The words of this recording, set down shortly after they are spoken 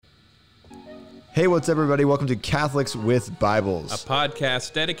Hey, what's up, everybody? Welcome to Catholics with Bibles, a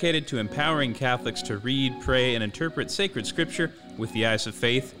podcast dedicated to empowering Catholics to read, pray, and interpret sacred scripture with the eyes of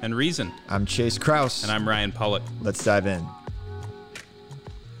faith and reason. I'm Chase Krause. And I'm Ryan Pollock. Let's dive in.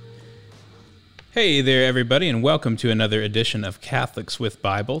 Hey there, everybody, and welcome to another edition of Catholics with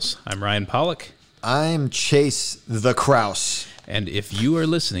Bibles. I'm Ryan Pollock. I'm Chase the Krause. And if you are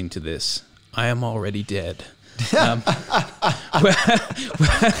listening to this, I am already dead.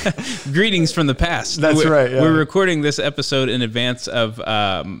 Greetings from the past. That's right. Yeah. We're recording this episode in advance of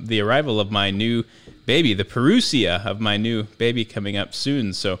the arrival of my new baby, the Parousia of my new baby coming up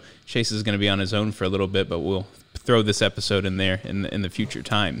soon. So Chase is going to be on his own for a little bit, but we'll throw this episode in there in the future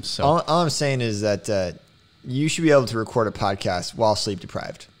times. So all I'm saying is that you should be able to record a podcast while sleep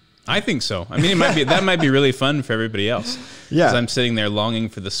deprived. I think so. I mean, that might be really fun for everybody else. Yeah. Because I'm sitting there longing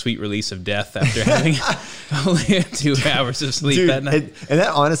for the sweet release of death after having only 2 hours of sleep that night. And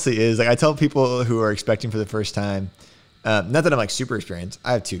that honestly is, like, I tell people who are expecting for the first time, not that I'm like super experienced,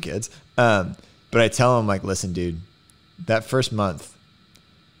 I have 2 kids, but I tell them, like, listen, dude, that first month,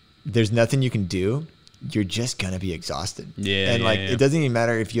 there's nothing you can do. You're just going to be exhausted. Yeah. And it doesn't even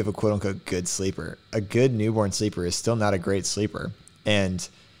matter if you have a quote unquote good sleeper. A good newborn sleeper is still not a great sleeper. And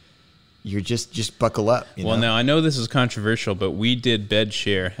you're just buckle up. Well, now I know this is controversial, but we did bed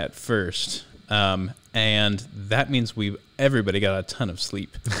share at first, and that means everybody got a ton of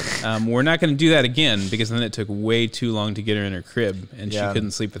sleep. We're not going to do that again because then it took way too long to get her in her crib, and she couldn't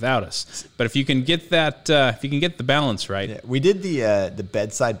sleep without us. But if you can get that, if you can get the balance right, we did the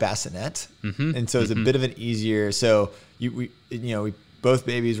bedside bassinet, and so it's a bit of an easier. So we both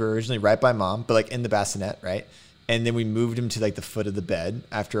babies were originally right by mom, but like in the bassinet, right? And then we moved them to like the foot of the bed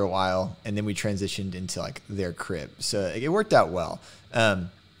after a while, and then we transitioned into like their crib. So it worked out well. But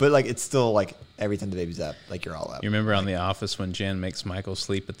like it's still like every time the baby's up, like you're all up. You remember on The Office when Jan makes Michael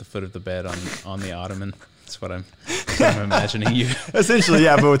sleep at the foot of the bed on the ottoman? That's what I'm imagining you. Essentially,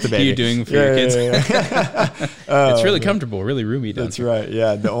 yeah, but with the baby. You doing for your kids. It's really comfortable, really roomy down That's here. right.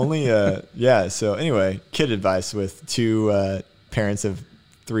 Yeah. The only So anyway, kid advice with 2 parents of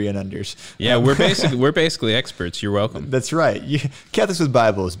 3 and unders. Yeah, we're basically experts. You're welcome. That's right. Catholics with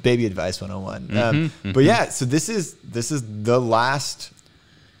Bibles, baby advice 101. But yeah, so this is the last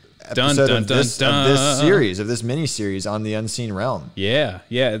episode of this series, of this mini series on the unseen realm. Yeah.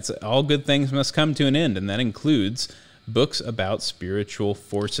 It's all good things must come to an end, and that includes books about spiritual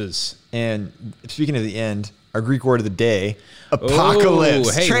forces. And speaking of the end, our Greek word of the day, apocalypse.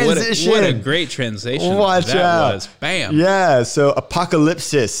 Oh, hey, transition. What a great translation. Watch that out. was. Bam. Yeah, so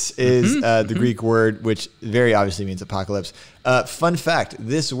apocalypsis is the Greek word, which very obviously means apocalypse. Fun fact,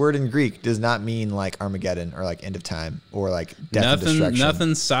 this word in Greek does not mean like Armageddon or like end of time or like death and destruction.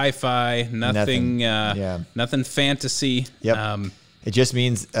 Nothing sci-fi, nothing fantasy. Yep. It just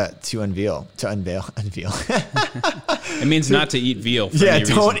means to unveil. It means not to eat veal. For yeah, any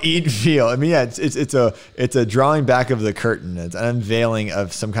don't reason. eat veal. I mean, yeah, it's a drawing back of the curtain. It's an unveiling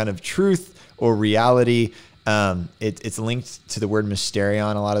of some kind of truth or reality. It's linked to the word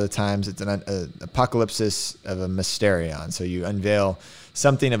mysterion a lot of the times. It's an apocalypsis of a mysterion. So you unveil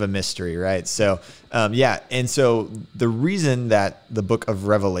something of a mystery, right? So, and so the reason that the book of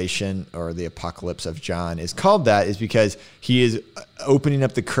Revelation or the Apocalypse of John is called that is because he is opening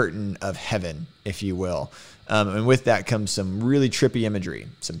up the curtain of heaven, if you will. And with that comes some really trippy imagery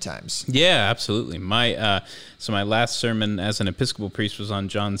sometimes. Yeah, absolutely. My last sermon as an Episcopal priest was on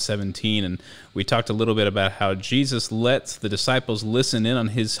John 17, and we talked a little bit about how Jesus lets the disciples listen in on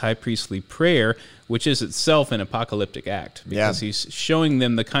his high priestly prayer, which is itself an apocalyptic act, because he's showing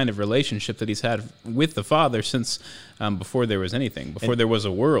them the kind of relationship that he's had with the Father since before there was anything, before there was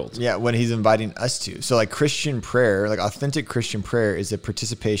a world. Yeah, when he's inviting us to. So like Christian prayer, like authentic Christian prayer is a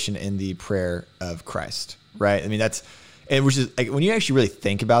participation in the prayer of Christ. Right. I mean, which is like, when you actually really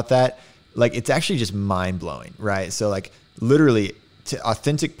think about that, like, it's actually just mind blowing. Right. So like literally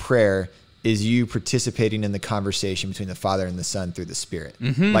authentic prayer is you participating in the conversation between the Father and the Son through the Spirit.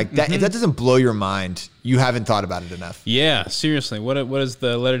 Like that, if that doesn't blow your mind, you haven't thought about it enough. Yeah, seriously. What does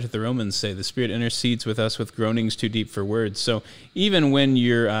the letter to the Romans say? The Spirit intercedes with us with groanings too deep for words. So even when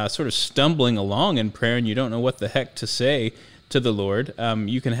you're sort of stumbling along in prayer and you don't know what the heck to say to the Lord,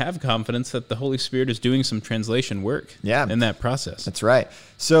 you can have confidence that the Holy Spirit is doing some translation work in that process. That's right.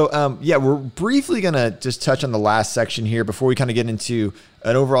 So, we're briefly going to just touch on the last section here before we kind of get into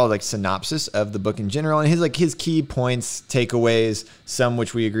an overall like synopsis of the book in general and his key points, takeaways, some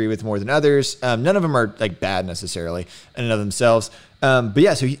which we agree with more than others. None of them are like bad necessarily in and of themselves.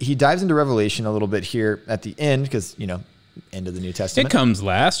 So he dives into Revelation a little bit here at the end because, end of the New Testament. It comes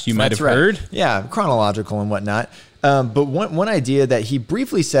last, you might have heard. Yeah, chronological and whatnot. But one idea that he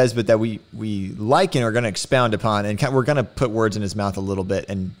briefly says, but that we like and are going to expound upon, and we're going to put words in his mouth a little bit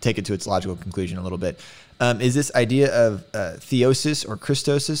and take it to its logical conclusion a little bit, is this idea of theosis or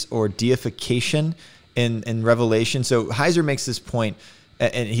Christosis or deification in Revelation. So Heiser makes this point,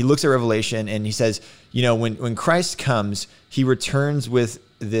 and he looks at Revelation and he says, when Christ comes, he returns with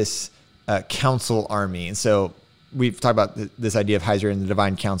this council army. And so we've talked about this idea of Heiser and the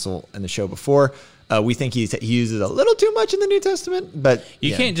divine council in the show before. We think he uses a little too much in the New Testament, but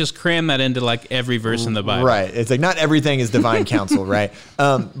you can't just cram that into like every verse in the Bible. Right. It's like not everything is divine counsel, right?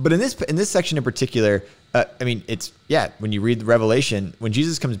 But in this section in particular, when you read the Revelation, when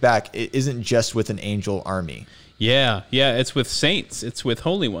Jesus comes back, it isn't just with an angel army. Yeah, it's with saints. It's with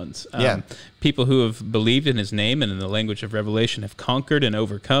holy ones. People who have believed in his name and in the language of Revelation have conquered and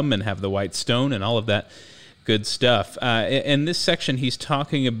overcome and have the white stone and all of that good stuff. In this section, he's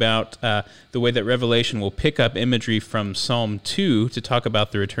talking about the way that Revelation will pick up imagery from Psalm 2 to talk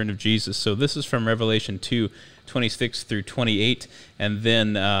about the return of Jesus. So this is from Revelation 2, 26 through 28, and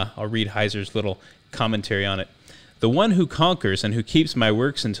then I'll read Heiser's little commentary on it. The one who conquers and who keeps my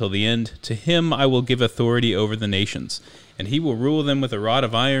works until the end, to him I will give authority over the nations, and he will rule them with a rod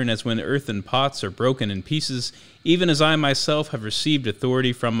of iron, as when earthen pots are broken in pieces, even as I myself have received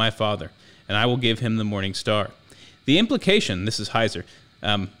authority from my Father, and I will give him the morning star. The implication, this is Heiser.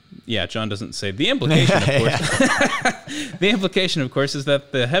 John doesn't say the implication, of course. The implication, of course, is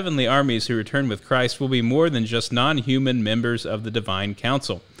that the heavenly armies who return with Christ will be more than just non-human members of the divine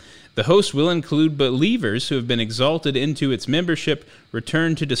council. The host will include believers who have been exalted into its membership,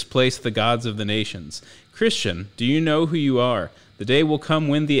 returned to displace the gods of the nations. Christian, do you know who you are? The day will come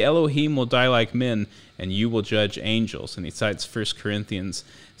when the Elohim will die like men, and you will judge angels. And he cites 1 Corinthians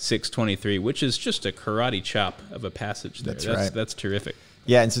 6:23, which is just a karate chop of a passage there. That's terrific.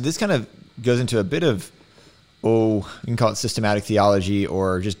 Yeah, and so this kind of goes into a bit of, you can call it systematic theology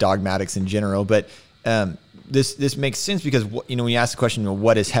or just dogmatics in general, but this makes sense because, when you ask the question,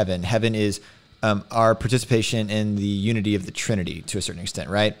 what is heaven? Heaven is our participation in the unity of the Trinity to a certain extent,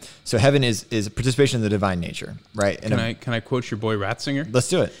 right? So heaven is a participation in the divine nature, right? Can I quote your boy Ratzinger? Let's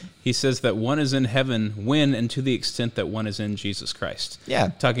do it. He says that one is in heaven when and to the extent that one is in Jesus Christ. Yeah.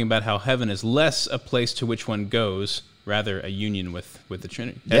 Talking about how heaven is less a place to which one goes, rather a union with the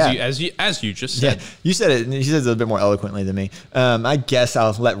Trinity. As you just said. Yeah, you said it, and he says it a bit more eloquently than me. I guess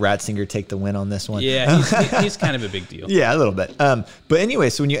I'll let Ratzinger take the win on this one. Yeah, he's kind of a big deal. Yeah, a little bit. But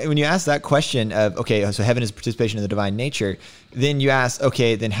anyway, so when you ask that question of, okay, so heaven is participation in the divine nature, then you ask,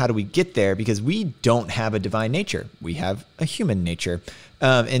 okay, then how do we get there? Because we don't have a divine nature. We have a human nature.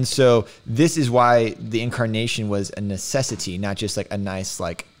 And so this is why the incarnation was a necessity, not just like a nice,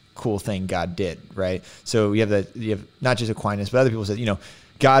 like, cool thing God did, right? So you have not just Aquinas, but other people said,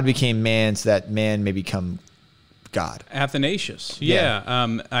 God became man so that man may become God. Athanasius, yeah.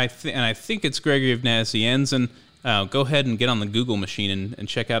 I think it's Gregory of Nazianzen. Go ahead and get on the Google machine and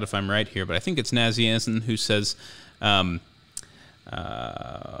check out if I'm right here, but I think it's Nazianzen who says,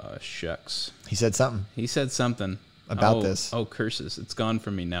 shucks. He said something. About this. Oh, curses. It's gone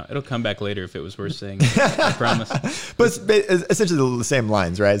from me now. It'll come back later if it was worth saying. I promise. But it's essentially the same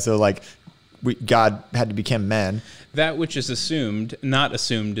lines, right? So like God had to become man. That which is assumed, not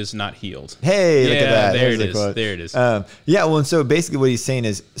assumed, is not healed. Hey, look at that. There it is. Well, and so basically what he's saying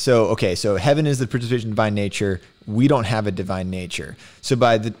is, so heaven is the participation of divine nature. We don't have a divine nature. So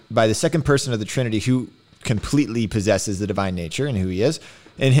by the second person of the Trinity, who completely possesses the divine nature and who he is,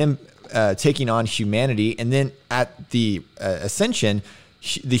 and him taking on humanity, and then at the ascension,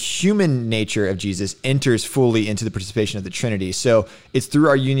 the human nature of Jesus enters fully into the participation of the Trinity. So it's through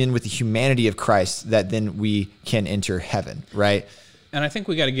our union with the humanity of Christ that then we can enter heaven, right? And I think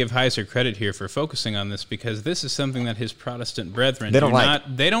we got to give Heiser credit here for focusing on this, because this is something that his Protestant brethren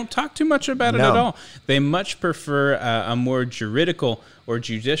they don't talk too much about it at all. They much prefer a more juridical or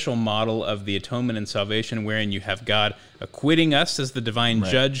judicial model of the atonement and salvation, wherein you have God acquitting us as the divine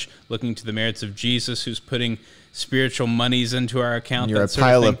judge, looking to the merits of Jesus, who's putting spiritual monies into our account. And you're a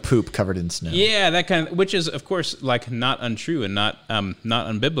pile of poop covered in snow. Yeah, that kind of, which is of course like not untrue and not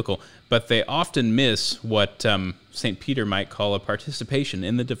unbiblical, but they often miss what St. Peter might call a participation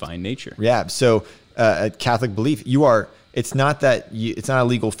in the divine nature. Yeah. So a Catholic belief, it's not it's not a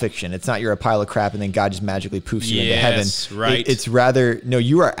legal fiction. It's not you're a pile of crap and then God just magically poofs you into heaven. Right. It's rather, no,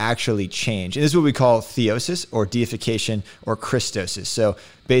 you are actually changed. And this is what we call theosis or deification or Christosis. So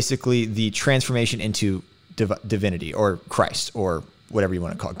basically the transformation into divinity or Christ or whatever you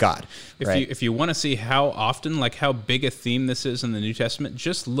want to call it, God. If you want to see how often, like how big a theme this is in the New Testament,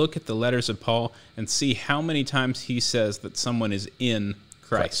 just look at the letters of Paul and see how many times he says that someone is in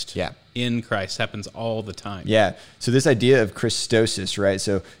Christ. Yeah. In Christ happens all the time. Yeah. So this idea of Christosis, right?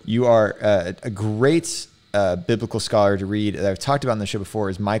 So you are a great biblical scholar to read that I've talked about on the show before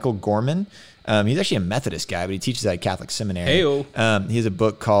is Michael Gorman. He's actually a Methodist guy, but he teaches at a Catholic seminary. Hey-o. He has a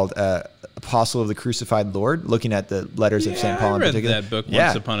book called Apostle of the Crucified Lord, looking at the letters of St. Paul in particular. I read that book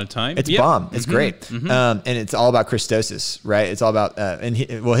once upon a time. It's bomb. It's great. And it's all about Christosis, right? It's all about,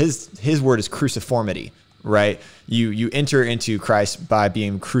 his word is cruciformity, right? You enter into Christ by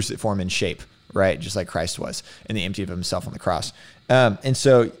being cruciform in shape, right? Just like Christ was in the empty of himself on the cross. And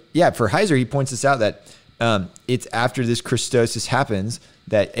so, for Heiser, he points this out that it's after this Christosis happens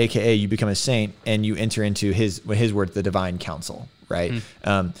that, AKA, you become a saint and you enter into his word, the divine council, right?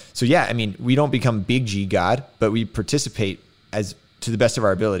 We don't become big G God, but we participate as to the best of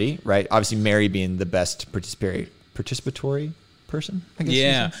our ability, right? Obviously, Mary being the best participatory person, I guess.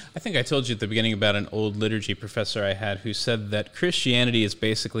 Yeah, I think I told you at the beginning about an old liturgy professor I had who said that Christianity is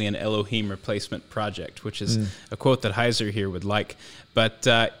basically an Elohim replacement project, which is a quote that Heiser here would like. But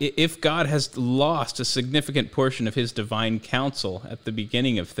if God has lost a significant portion of his divine counsel at the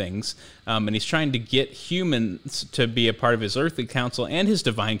beginning of things, and he's trying to get humans to be a part of his earthly counsel and his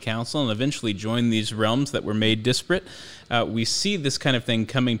divine counsel and eventually join these realms that were made disparate, we see this kind of thing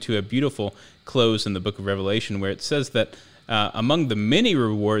coming to a beautiful close in the book of Revelation, where it says that among the many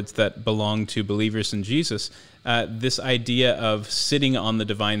rewards that belong to believers in Jesus, this idea of sitting on the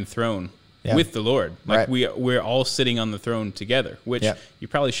divine throne with the Lord. Like we're all sitting on the throne together, which you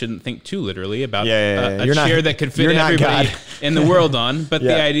probably shouldn't think too literally about a chair that could fit everybody in the world on. But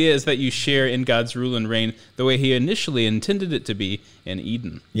the idea is that you share in God's rule and reign the way he initially intended it to be in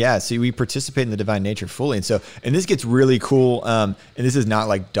Eden. Yeah, so we participate in the divine nature fully. And this gets really cool. And this is not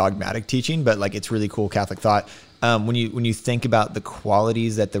like dogmatic teaching, but like it's really cool Catholic thought. When you think about the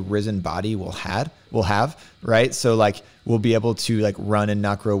qualities that the risen body will have, right? So like we'll be able to like run and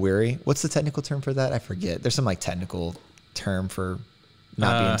not grow weary. What's the technical term for that? I forget. There's some like technical term for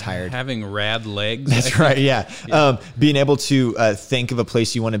not being tired. Having rad legs. That's right. Yeah. Being able to think of a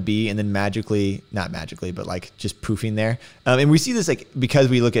place you want to be and then not magically, but like just poofing there. And we see this like because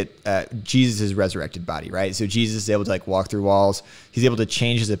we look at Jesus' resurrected body, right? So Jesus is able to like walk through walls. He's able to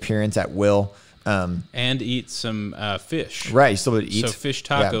change his appearance at will. And eat some fish. Right, you still able to eat. So fish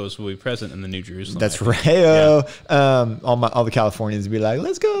tacos will be present in the New Jerusalem. That's right. All the Californians will be like,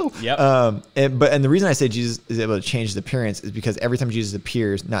 let's go. Yep. And the reason I say Jesus is able to change his appearance is because every time Jesus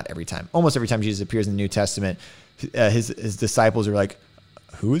appears, not every time, almost every time Jesus appears in the New Testament, his disciples are like,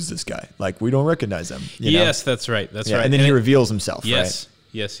 who is this guy? Like, we don't recognize him. Yes, that's right. That's right. And then he reveals himself, yes. right?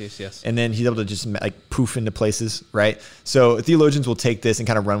 Yes. And then he's able to just like poof into places, right? So theologians will take this and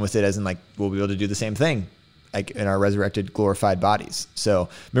kind of run with it as in like, we'll be able to do the same thing like in our resurrected, glorified bodies. So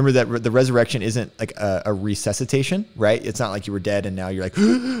remember that the resurrection isn't like a resuscitation, right? It's not like you were dead and now you're like,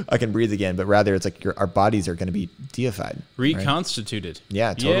 I can breathe again, but rather it's like our bodies are going to be deified. Reconstituted. Right?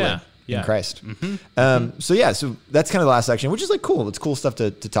 Yeah, totally. In Christ. So that's kind of the last section, which is like cool. It's cool stuff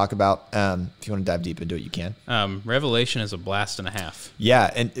to talk about. If you want to dive deep into it, you can. Revelation is a blast and a half.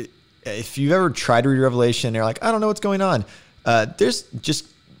 Yeah. And if you've ever tried to read Revelation and you're like, I don't know what's going on.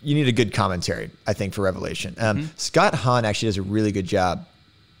 You need a good commentary, I think, for Revelation. Scott Hahn actually does a really good job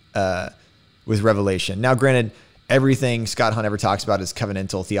with Revelation. Now, granted, everything Scott Hahn ever talks about is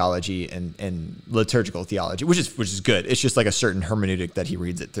covenantal theology and liturgical theology, which is good. It's just like a certain hermeneutic that he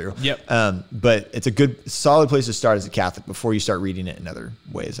reads it through. Yep. But it's a good, solid place to start as a Catholic before you start reading it in other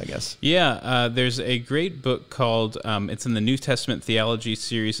ways, I guess. Yeah. There's a great book called, it's in the New Testament Theology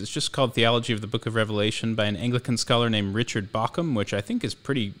series. It's just called Theology of the Book of Revelation by an Anglican scholar named Richard Bauckham, which I think is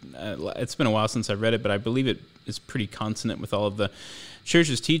pretty, it's been a while since I read it, but I believe it is pretty consonant with all of the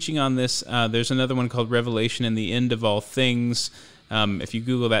Church's teaching on this. There's another one called Revelation and the End of All Things. If you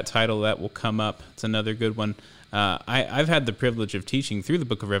Google that title, that will come up. It's another good one. I've had the privilege of teaching through the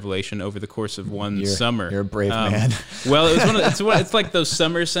Book of Revelation over the course of one summer. You're a brave man. Well, it's like those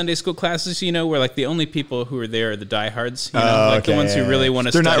summer Sunday school classes, where like the only people who are there are the diehards, the ones who really want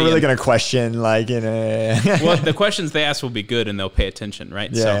to study. They're not really going to question, like, Well, the questions they ask will be good and they'll pay attention,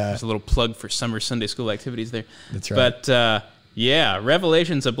 right? Yeah, so there's a little plug for summer Sunday school activities there. That's right. But,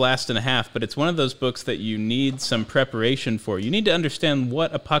 Revelation's a blast and a half, but it's one of those books that you need some preparation for. You need to understand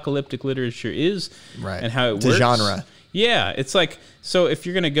what apocalyptic literature is and how it works. It's a genre. Yeah, it's like, so if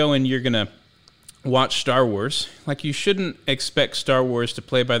you're going to go and you're going to watch Star Wars, like you shouldn't expect Star Wars to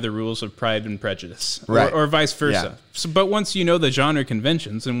play by the rules of Pride and Prejudice, or vice versa. Yeah. So, but once you know the genre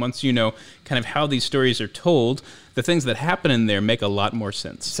conventions and once you know kind of how these stories are told, the things that happen in there make a lot more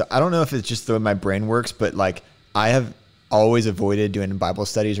sense. So I don't know if it's just the way my brain works, but like I have always avoided doing Bible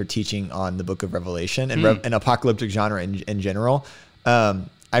studies or teaching on the Book of Revelation and apocalyptic genre in general.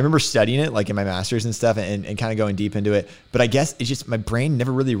 I remember studying it like in my master's and stuff and kind of going deep into it. But I guess it's just my brain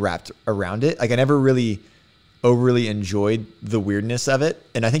never really wrapped around it. Like I never really overly enjoyed the weirdness of it.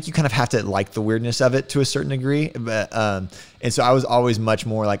 And I think you kind of have to like the weirdness of it to a certain degree. But, and so I was always much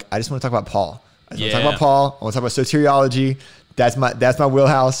more like, I just want to talk about Paul. I just want to talk about Paul. I want to talk about soteriology. That's my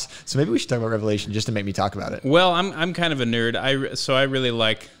wheelhouse. So maybe we should talk about Revelation just to make me talk about it. Well, I'm kind of a nerd. So I really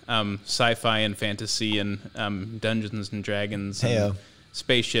like sci-fi and fantasy and Dungeons and Dragons and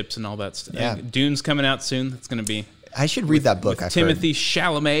spaceships and all that stuff. Yeah. Dune's coming out soon. It's going to be. I should read that book. With Timothy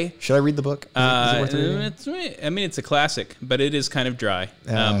Chalamet. Should I read the book? Is it worth reading? I mean, it's a classic, but it is kind of dry.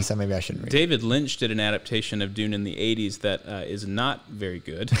 So maybe I shouldn't read David Lynch did an adaptation of Dune in the 80s that is not very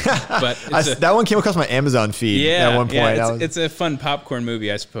good. But that one came across my Amazon feed at one point. Yeah, it's a fun popcorn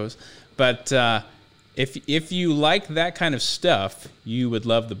movie, I suppose. But if you like that kind of stuff, you would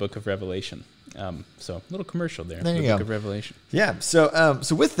love the Book of Revelation. So a little commercial there. There you the go. Book of Revelation. Yeah. So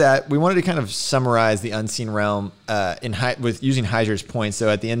with that, we wanted to kind of summarize the unseen realm with using Heiser's points. So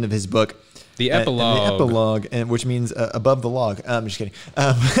at the end of his book, the epilogue, which means above the log. I'm just kidding.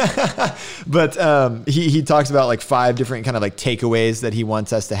 But he talks about like 5 different kind of like takeaways that he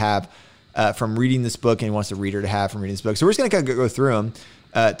wants us to have from reading this book, and he wants the reader to have from reading this book. So we're just gonna kind of go through them.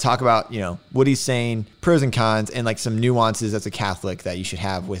 Talk about what he's saying, pros and cons, and like some nuances as a Catholic that you should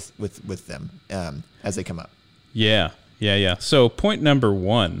have with them as they come up. Yeah. So point number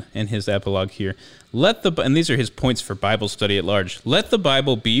 1 in his epilogue here: and these are his points for Bible study at large. Let the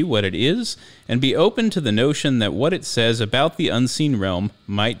Bible be what it is, and be open to the notion that what it says about the unseen realm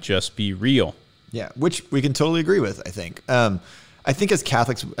might just be real. Yeah, which we can totally agree with. I think. I think as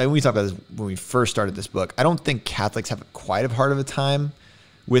Catholics, and we talked about this when we first started this book, I don't think Catholics have quite as hard of a time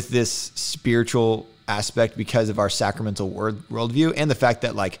with this spiritual aspect because of our sacramental worldview and the fact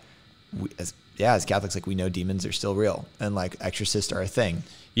that like as Catholics, like we know demons are still real and like exorcists are a thing.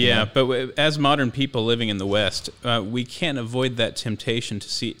 Yeah, but as modern people living in the West, we can't avoid that temptation to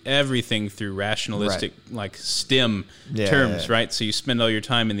see everything through rationalistic, like STEM terms, right? So you spend all your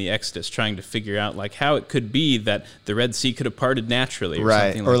time in the Exodus trying to figure out like how it could be that the Red Sea could have parted naturally, or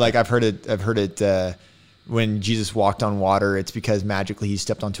something or like that. I've heard it. When Jesus walked on water, it's because magically he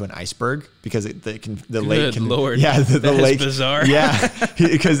stepped onto an iceberg because the lake can. Lord, the lake is bizarre. Yeah,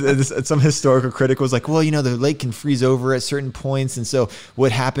 because some historical critic was like, well, the lake can freeze over at certain points, and so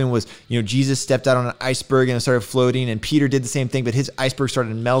what happened was, Jesus stepped out on an iceberg and it started floating, and Peter did the same thing, but his iceberg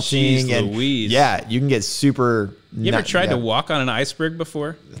started melting. Jeez Louise. Yeah, you can get super. You ever tried to walk on an iceberg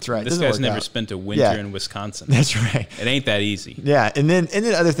before? That's right. This guy's never spent a winter in Wisconsin. That's right. It ain't that easy. Yeah, and then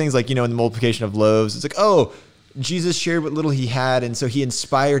other things like in the multiplication of loaves, it's like, oh, Jesus shared what little he had, and so he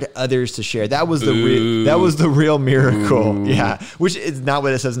inspired others to share. That was the real miracle. Ooh. Yeah, which is not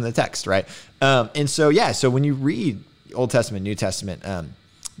what it says in the text, right? And so so when you read Old Testament, New Testament,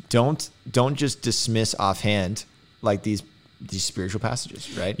 don't just dismiss offhand like these spiritual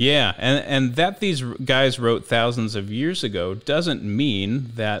passages, right? Yeah, and that these guys wrote thousands of years ago doesn't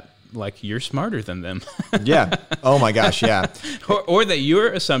mean that like you're smarter than them. Yeah. Oh my gosh. Yeah. or that your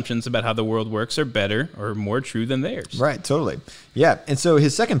assumptions about how the world works are better or more true than theirs. Right. Totally. Yeah. And so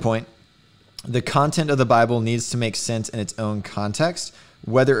his second point, the content of the Bible needs to make sense in its own context,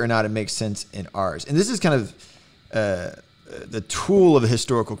 whether or not it makes sense in ours. And this is kind of the tool of the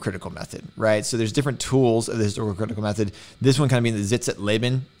historical critical method, right? So there's different tools of the historical critical method. This one kind of being the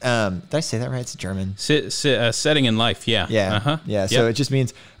Sitzet-Leben. Did I say that right? It's German. Setting in life, yeah. Yeah. Uh-huh. Yeah. So it just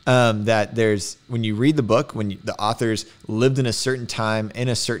means that when you read the book, the authors lived in a certain time in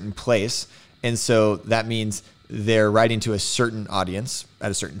a certain place. And so that means they're writing to a certain audience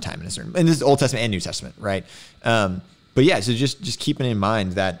at a certain time and this is Old Testament and New Testament, right? But yeah, so just keeping in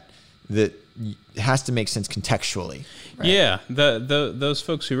mind that it has to make sense contextually. Right? Yeah, those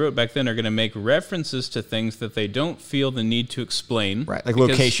folks who wrote back then are going to make references to things that they don't feel the need to explain. Right, like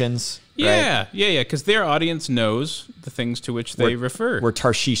locations. Yeah, because their audience knows the things to which they refer. Where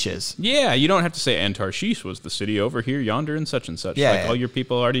Tarshish is. Yeah, you don't have to say, and Tarshish was the city over here, yonder, and such. Yeah, all your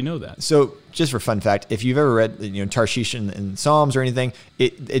people already know that. So, just for fun fact, if you've ever read Tarshish in Psalms or anything,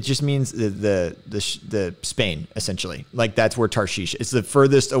 it just means the Spain, essentially. Like, that's where Tarshish. It's the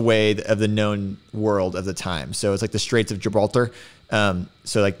furthest away of the known world of the time. So, it's like the Straits of Gibraltar.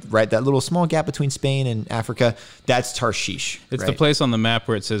 So like that little small gap between Spain and Africa, that's Tarshish. It's the place on the map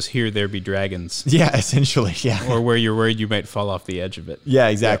where it says, "Here there be dragons." Yeah, essentially, yeah. Or where you're worried you might fall off the edge of it. Yeah,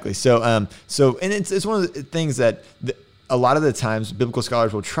 exactly. Yeah. So and it's one of the things that a lot of the times biblical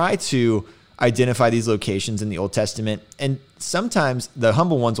scholars will try to identify these locations in the Old Testament. And sometimes the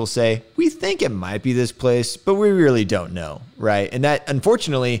humble ones will say, we think it might be this place, but we really don't know, right? And that,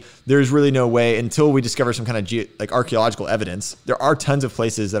 unfortunately, there's really no way until we discover some kind of archaeological evidence. There are tons of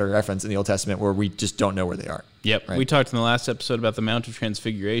places that are referenced in the Old Testament where we just don't know where they are. Yep. Right? We talked in the last episode about the Mount of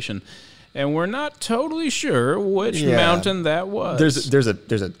Transfiguration, and we're not totally sure which mountain that was. There's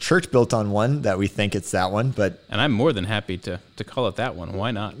a church built on one that we think it's that one, but and I'm more than happy to call it that one.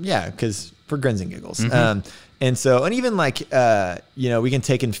 Why not? Yeah, because for grins and giggles. And so, and even we can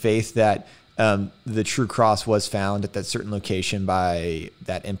take in faith that the true cross was found at that certain location by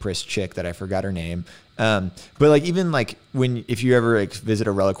that empress chick that I forgot her name. But if you ever visit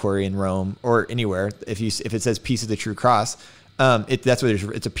a reliquary in Rome or anywhere, if it says piece of the true cross, that's what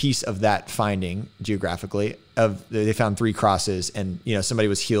it's a piece of that finding geographically they found 3 crosses and, somebody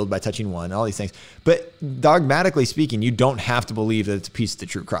was healed by touching one, all these things. But dogmatically speaking, you don't have to believe that it's a piece of the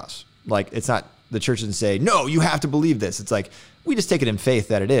true cross. Like, it's not, the church doesn't say, no, you have to believe this. It's like, we just take it in faith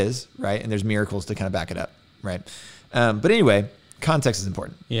that it is, right? And there's miracles to kind of back it up, right? But anyway, context is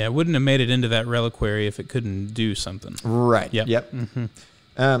important. Yeah, it wouldn't have made it into that reliquary if it couldn't do something. Right. Yep. Mm-hmm.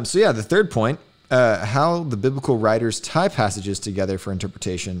 The third point, how the biblical writers tie passages together for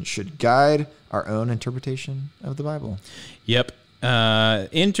interpretation should guide our own interpretation of the Bible. Yep.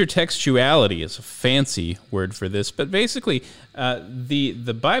 Intertextuality is a fancy word for this, but basically,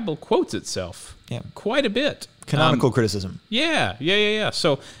 the Bible quotes itself quite a bit. Canonical criticism. Yeah.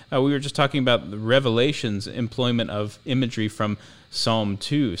 So we were just talking about the Revelation's employment of imagery from Psalm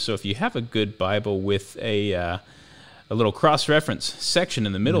 2. So if you have a good Bible with a little cross-reference section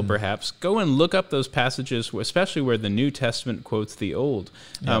in the middle, perhaps, go and look up those passages, especially where the New Testament quotes the Old.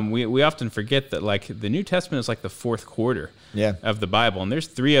 Yep. We often forget that the New Testament is like the 4th quarter of the Bible, and there's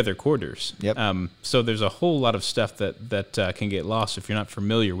 3 other quarters. Yep. So there's a whole lot of stuff that can get lost if you're not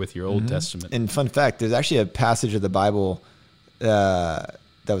familiar with your Old Testament. And fun fact, there's actually a passage of the Bible that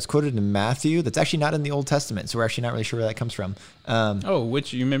was quoted in Matthew that's actually not in the Old Testament, so we're actually not really sure where that comes from.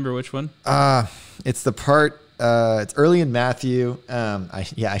 You remember which one? It's the part... it's early in Matthew.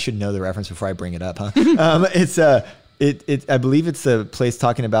 I should know the reference before I bring it up, huh? I believe it's a place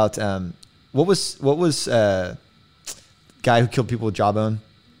talking about what was guy who killed people with jawbone?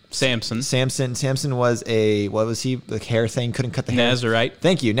 Samson. Samson was what was he? The hair thing, couldn't cut the hair. Nazarite.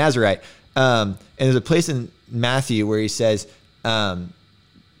 Thank you, Nazarite. And there's a place in Matthew where he says,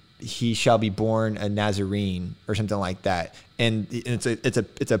 he shall be born a Nazarene or something like that. And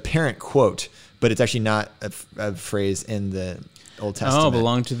it's a parent quote, but it's actually not a phrase in the Old Testament. Oh,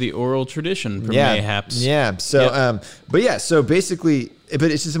 belong to the oral tradition, mayhaps. Yeah. So, so basically, but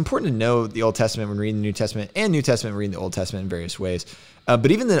it's just important to know the Old Testament when reading the New Testament, and New Testament when reading the Old Testament in various ways.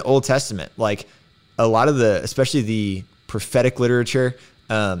 But even the Old Testament, like a lot of especially the prophetic literature,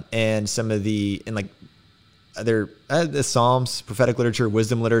 and some of the Psalms, prophetic literature,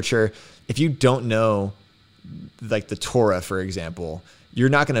 wisdom literature, if you don't know, like the Torah, for example, you're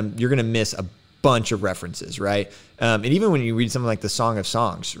gonna miss a bunch of references, right? And even when you read something like the Song of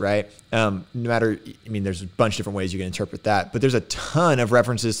Songs, right? There's a bunch of different ways you can interpret that, but there's a ton of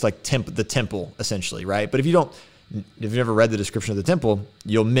references to like the temple, essentially, right? But if you've never read the description of the temple,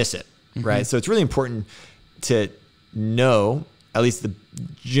 you'll miss it, right? So it's really important to know at least the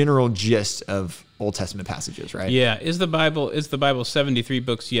general gist of Old Testament passages, right? Yeah. Is the Bible 73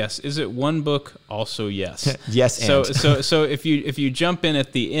 books? Yes. Is it one book? Also, yes. Yes. So if you jump in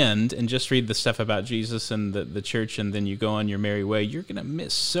at the end and just read the stuff about Jesus and the church, and then you go on your merry way, you're gonna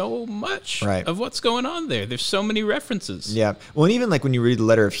miss so much of what's going on there. There's so many references. Yeah. Well, and even like when you read the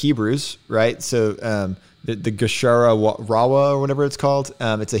letter of Hebrews, right? So the Geshara Rawa or whatever it's called.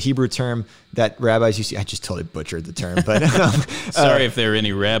 It's a Hebrew term that rabbis used to. I just totally butchered the term, but sorry if there are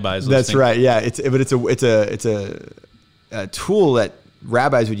any rabbis listening. That's right. Yeah, it's a tool that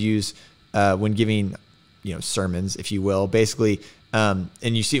rabbis would use when giving sermons, if you will. Basically, and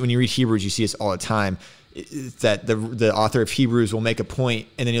you see when you read Hebrews, you see this all the time. It's that the author of Hebrews will make a point,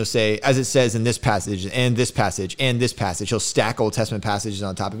 and then he'll say, as it says in this passage, and this passage, and this passage. He'll stack Old Testament passages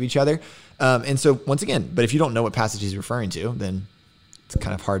on top of each other. And so once again, but if you don't know what passage he's referring to, then it's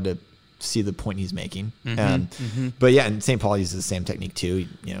kind of hard to see the point he's making. But yeah, and St. Paul uses the same technique too,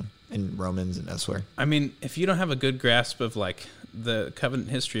 in Romans and elsewhere. I mean, if you don't have a good grasp of like the covenant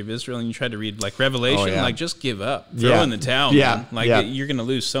history of Israel and you try to read like Revelation, like just give up, throw in the towel, man. You're going to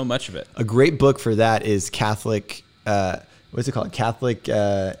lose so much of it. A great book for that is Catholic, what's it called? Catholic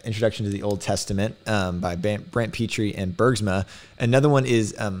Introduction to the Old Testament by Brent Petrie and Bergsma. Another one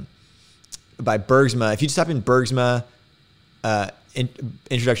is by Bergsma. If you just type in Bergsma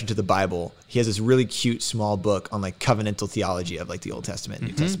introduction to the Bible, he has this really cute small book on like covenantal theology of like the Old Testament,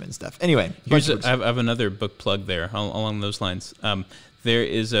 New Testament and stuff. Anyway, I have another book plug there along those lines. There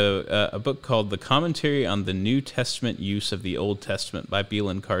is a book called The Commentary on the New Testament Use of the Old Testament by Beal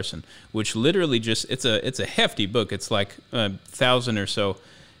and Carson, which literally it's a hefty book. It's like 1,000 or so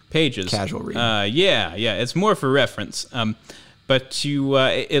pages. Casual reading. Yeah. It's more for reference. But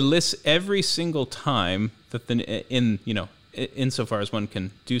it lists every single time that insofar as one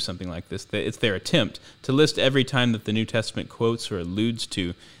can do something like this, it's their attempt to list every time that the New Testament quotes or alludes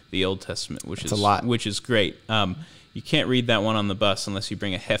to the Old Testament, which is a lot, which is great. You can't read that one on the bus unless you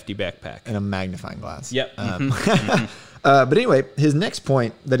bring a hefty backpack and a magnifying glass. Yep. But anyway, his next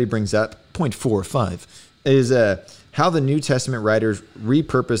point that he brings up, point 4 or 5, is how the New Testament writers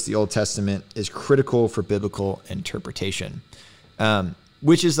repurpose the Old Testament is critical for biblical interpretation,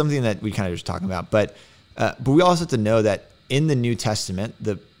 which is something that we kind of just talking about. But we also have to know that in the New Testament,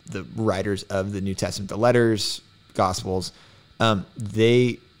 the writers of the New Testament, the letters, Gospels,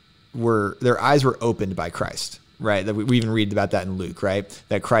 their eyes were opened by Christ. Right, that we even read about that in Luke, right?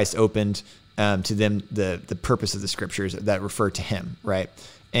 That Christ opened to them the purpose of the scriptures that refer to him, right?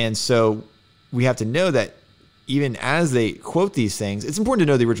 And so we have to know that even as they quote these things, it's important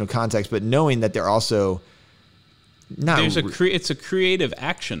to know the original context, but knowing that they're also not. It's a creative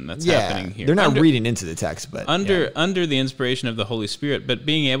action that's happening here. They're not reading into the text, but under the inspiration of the Holy Spirit, but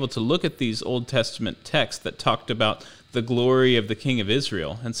being able to look at these Old Testament texts that talked about the glory of the King of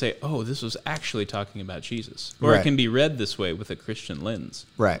Israel and say, oh, this was actually talking about Jesus. Or it can be read this way with a Christian lens.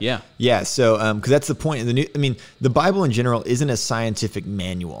 Right. Yeah. Yeah. So, because that's the point. The Bible in general isn't a scientific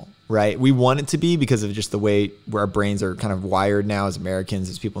manual, right? We want it to be because of just the way where our brains are kind of wired now as Americans,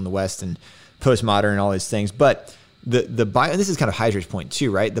 as people in the West, and postmodern and all these things. But the Bible, and this is kind of Heiser's point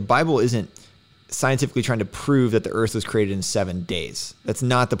too, right? The Bible isn't scientifically trying to prove that the earth was created in 7 days. That's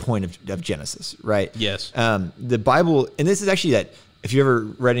not the point of Genesis, right? Yes. The Bible, and this is actually that, if you ever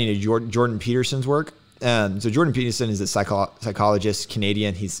read any of Jordan Peterson's work, so Jordan Peterson is a psychologist,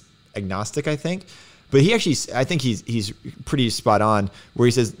 Canadian. He's agnostic, I think. But I think he's pretty spot on, where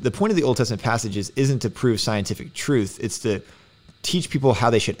he says the point of the Old Testament passages isn't to prove scientific truth. It's to teach people how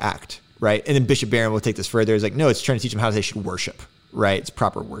they should act, right? And then Bishop Barron will take this further. It's like, no, it's trying to teach them how they should worship, right? It's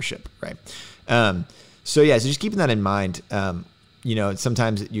proper worship, right? So just keeping that in mind,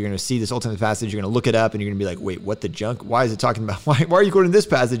 sometimes you're going to see this Old Testament passage, you're going to look it up, and you're going to be like, wait, what the junk? Why is it talking about, why are you quoting this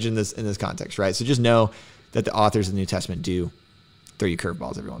passage in this context, right? So just know that the authors of the New Testament do throw you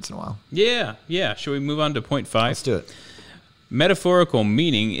curveballs every once in a while. Yeah. Shall we move on to point 5? Let's do it. Metaphorical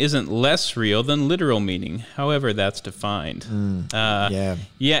meaning isn't less real than literal meaning, however that's defined. Yeah,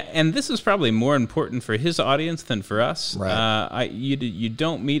 and this is probably more important for his audience than for us. Right. You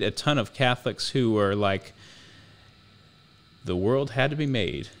don't meet a ton of Catholics who are like, the world had to be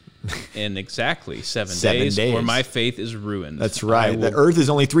made in exactly 7 days, or my faith is ruined. That's right. The earth is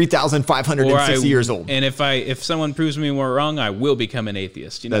only 3,560 years old. And if someone proves me more wrong, I will become an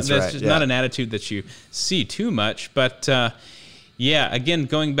atheist. That's just not an attitude that you see too much, but... again,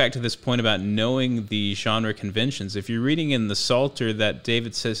 going back to this point about knowing the genre conventions, if you're reading in the Psalter that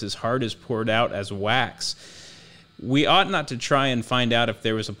David says his heart is poured out as wax, we ought not to try and find out if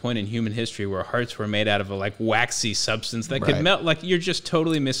there was a point in human history where hearts were made out of a waxy substance that could melt. Like, you're just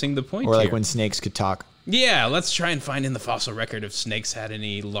totally missing the point here. Or like when snakes could talk. Yeah, let's try and find in the fossil record if snakes had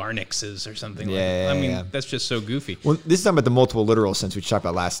any larynxes or something like that. That's just so goofy. Well, this is talking about the multiple literal sense we talked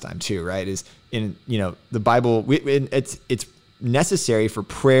about last time too, right? Is in the Bible, it's necessary for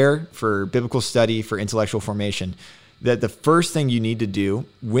prayer, for biblical study, for intellectual formation, that the first thing you need to do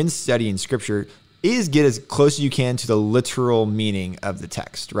when studying Scripture is get as close as you can to the literal meaning of the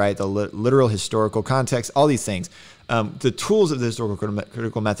text, right? The literal historical context, all these things. The tools of the historical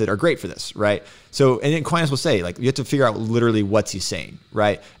critical method are great for this, right? So, and then Aquinas will say, like, you have to figure out literally what's he saying,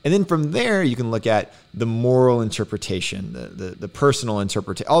 right? And then from there, you can look at the moral interpretation, the personal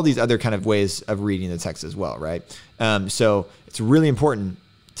interpretation, all these other kind of ways of reading the text as well, right? So it's really important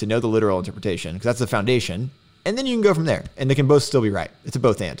to know the literal interpretation, because that's the foundation. And then you can go from there, and they can both still be right. It's a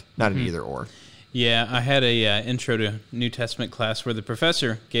both and, not an either or. Yeah, I had a intro to New Testament class where the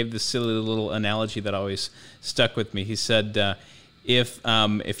professor gave this silly little analogy that always stuck with me. He said, if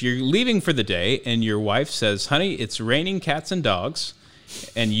you're leaving for the day and your wife says, honey, it's raining cats and dogs,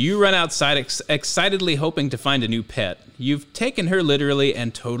 and you run outside excitedly hoping to find a new pet. You've taken her literally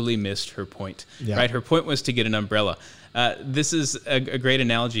and totally missed her point. Yeah. Right? Her point was to get an umbrella. This is a great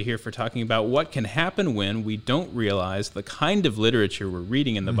analogy here for talking about what can happen when we don't realize the kind of literature we're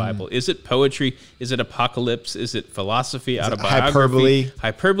reading in the Bible. Is it poetry? Is it apocalypse? Is it philosophy, autobiography?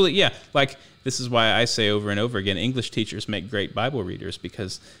 Hyperbole? Yeah. Like, this is why I say over and over again, English teachers make great Bible readers,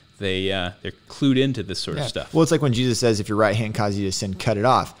 because they're clued into this sort of stuff. Well, it's like when Jesus says, if your right hand causes you to sin, cut it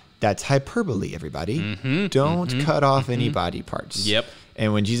off. That's hyperbole, everybody. Don't cut off any body parts. Yep.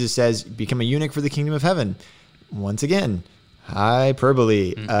 And when Jesus says, become a eunuch for the kingdom of heaven, once again,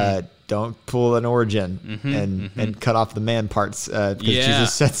 hyperbole. Don't pull an origin and cut off the man parts because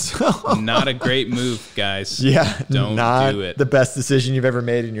Jesus said so. Not a great move, guys. Yeah. Don't not do it. The best decision you've ever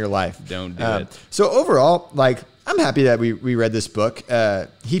made in your life. Don't do it. So overall, like, I'm happy that we read this book.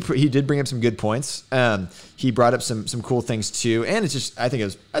 He did bring up some good points. He brought up some cool things too, and it's just I think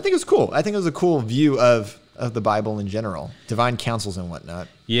it was cool. I think it was a cool view of the Bible in general, divine counsels and whatnot.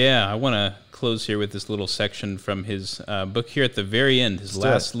 Yeah, I want to close here with this little section from his book here at the very end, his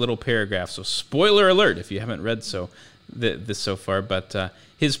last little paragraph. So, spoiler alert if you haven't read this so far, but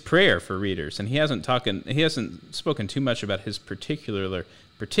his prayer for readers, and he hasn't spoken too much about his particular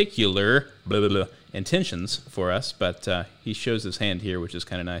blah, blah, blah, intentions for us, but he shows his hand here, which is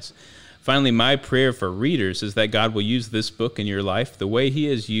kind of nice. Finally, my prayer for readers is that God will use this book in your life the way he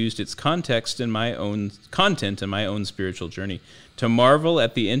has used its content in my own spiritual journey, to marvel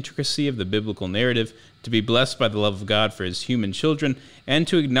at the intricacy of the biblical narrative, to be blessed by the love of God for his human children, and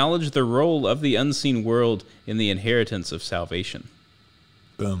to acknowledge the role of the unseen world in the inheritance of salvation.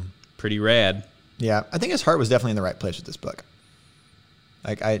 Boom. Pretty rad. Yeah, I think his heart was definitely in the right place with this book.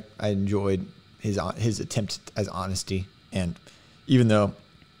 Like, I enjoyed his attempt as honesty, and even though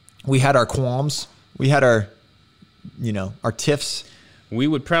we had our qualms, we had our tiffs, we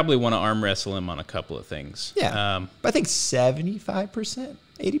would probably want to arm wrestle him on a couple of things. Yeah, but I think 75%,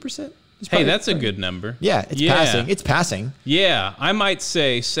 80%. Hey, that's a good number. Yeah, passing. It's passing. Yeah, I might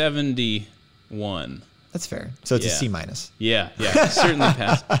say 71. That's fair. So it's a C minus. Yeah, certainly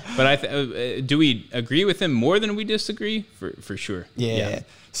passed. But do we agree with him more than we disagree? For sure. Yeah.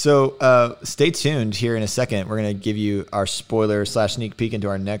 So stay tuned here in a second. We're going to give you our spoiler / sneak peek into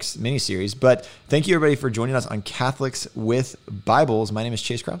our next mini-series. But thank you, everybody, for joining us on Catholics with Bibles. My name is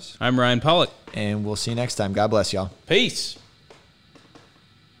Chase Krause. I'm Ryan Pollock. And we'll see you next time. God bless y'all. Peace.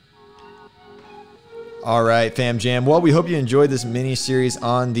 All right, Fam Jam. Well, we hope you enjoyed this mini-series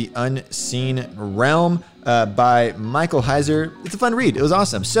on the Unseen Realm by Michael Heiser. It's a fun read. It was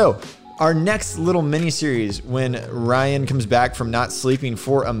awesome. So our next little mini-series, when Ryan comes back from not sleeping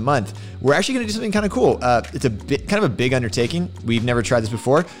for a month, we're actually going to do something kind of cool. It's kind of a big undertaking. We've never tried this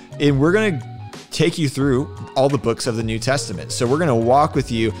before. And we're going to take you through all the books of the New Testament. So we're going to walk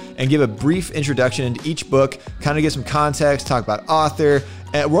with you and give a brief introduction into each book, kind of give some context, talk about author.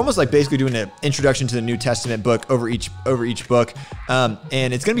 We're almost like basically doing an introduction to the New Testament book over each book.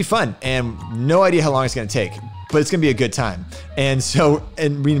 And it's going to be fun, and no idea how long it's going to take, but it's going to be a good time. And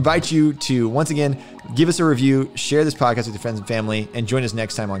we invite you to, once again, give us a review, share this podcast with your friends and family, and join us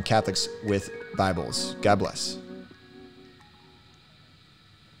next time on Catholics with Bibles. God bless.